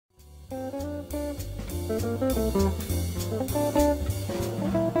Happy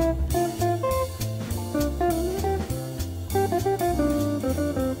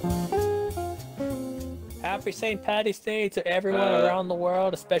St. Patty's Day to everyone around the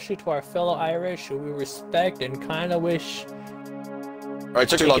world, especially to our fellow Irish who we respect and kind of wish they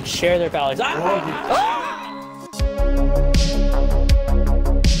could share their values.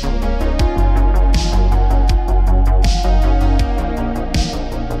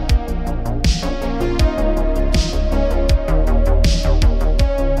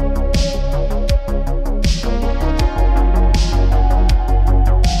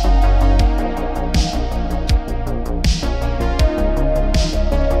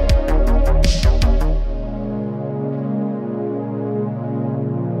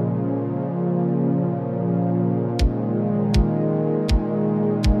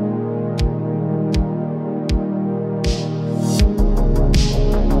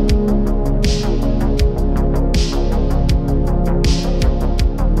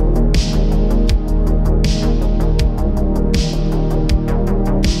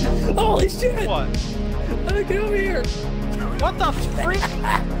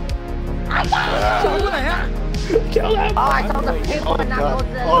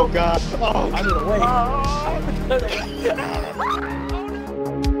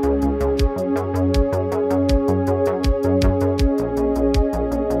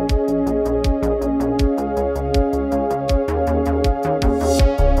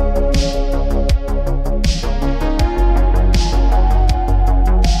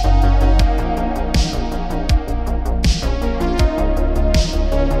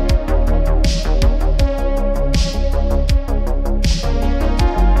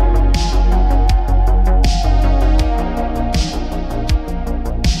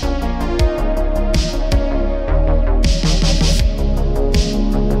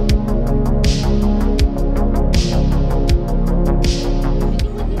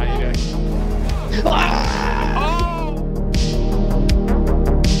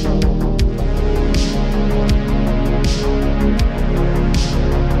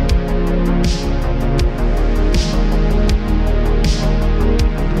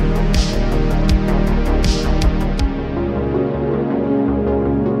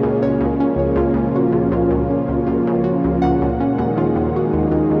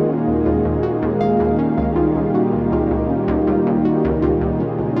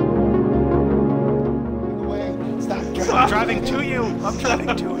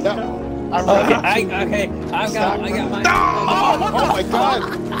 I got mine. Oh my god!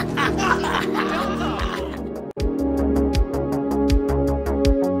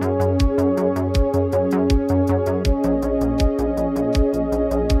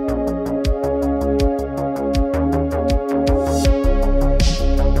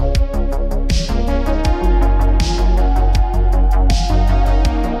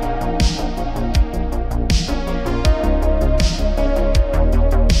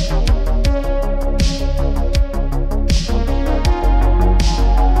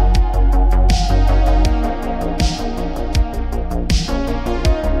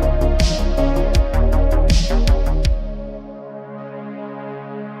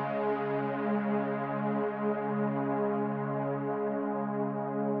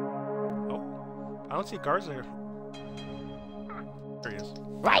 I don't see Garza here. There he is.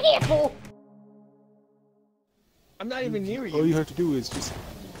 Right here, fool! I'm not even near you. All you have to do is just...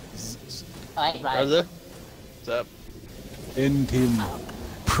 Alright, right. Garza? What's up? End him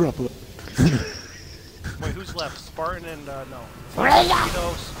properly. Wait, who's left? Spartan and, no. Oh.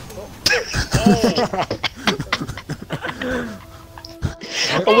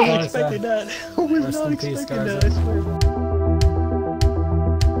 I wasn't expecting that. I was not expecting that, I swear.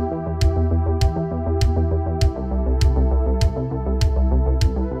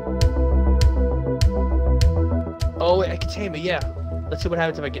 Oh wait, I can tame it, yeah. Let's see what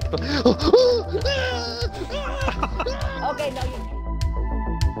happens if I get to... Okay, no, you...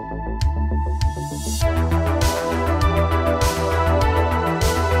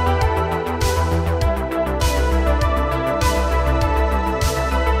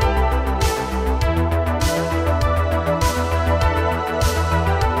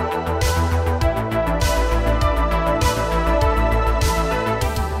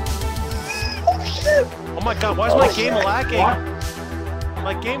 Oh my god, why is my game lagging?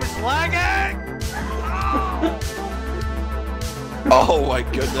 My game is lagging! Oh my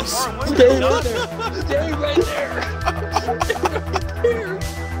goodness. Stay right there! Stay right there! Stay right there!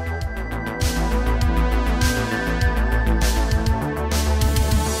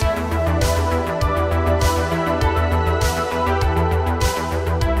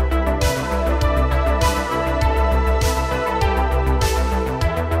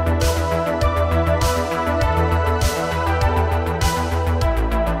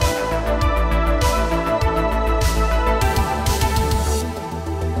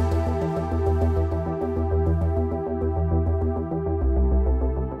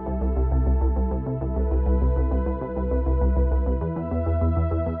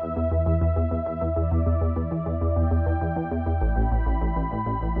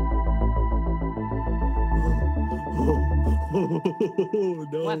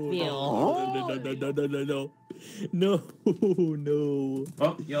 no. What the No. No.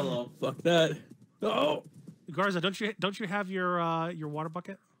 Oh, yellow. Fuck that. Oh. Garza, don't you have your water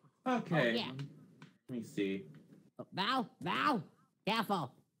bucket? Okay. Oh, yeah. Let me see. Val,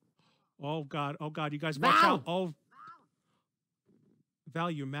 careful. Oh god, you guys watch Val! out. Oh, Val,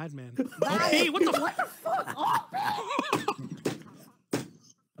 you madman. Oh, hey, what the fuck?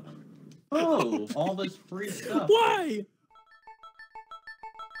 Oh, all this free stuff. Why?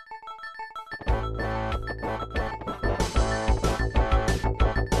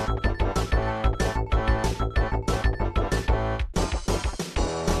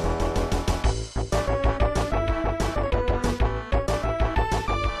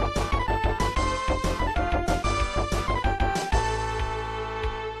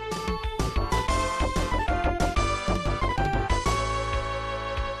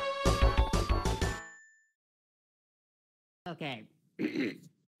 Okay.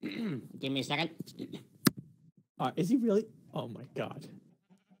 Give me a second. Is he really? Oh my god.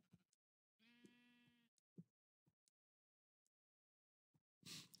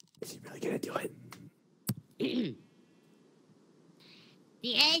 Is he really gonna do it?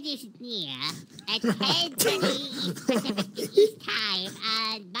 The end is near. At 10:30 Pacific East Time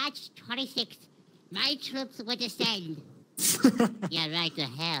on March 26th, my troops will descend. Yeah, right to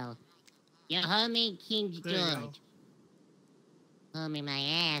hell. Your homie King There you go. George. Homie my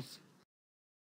ass.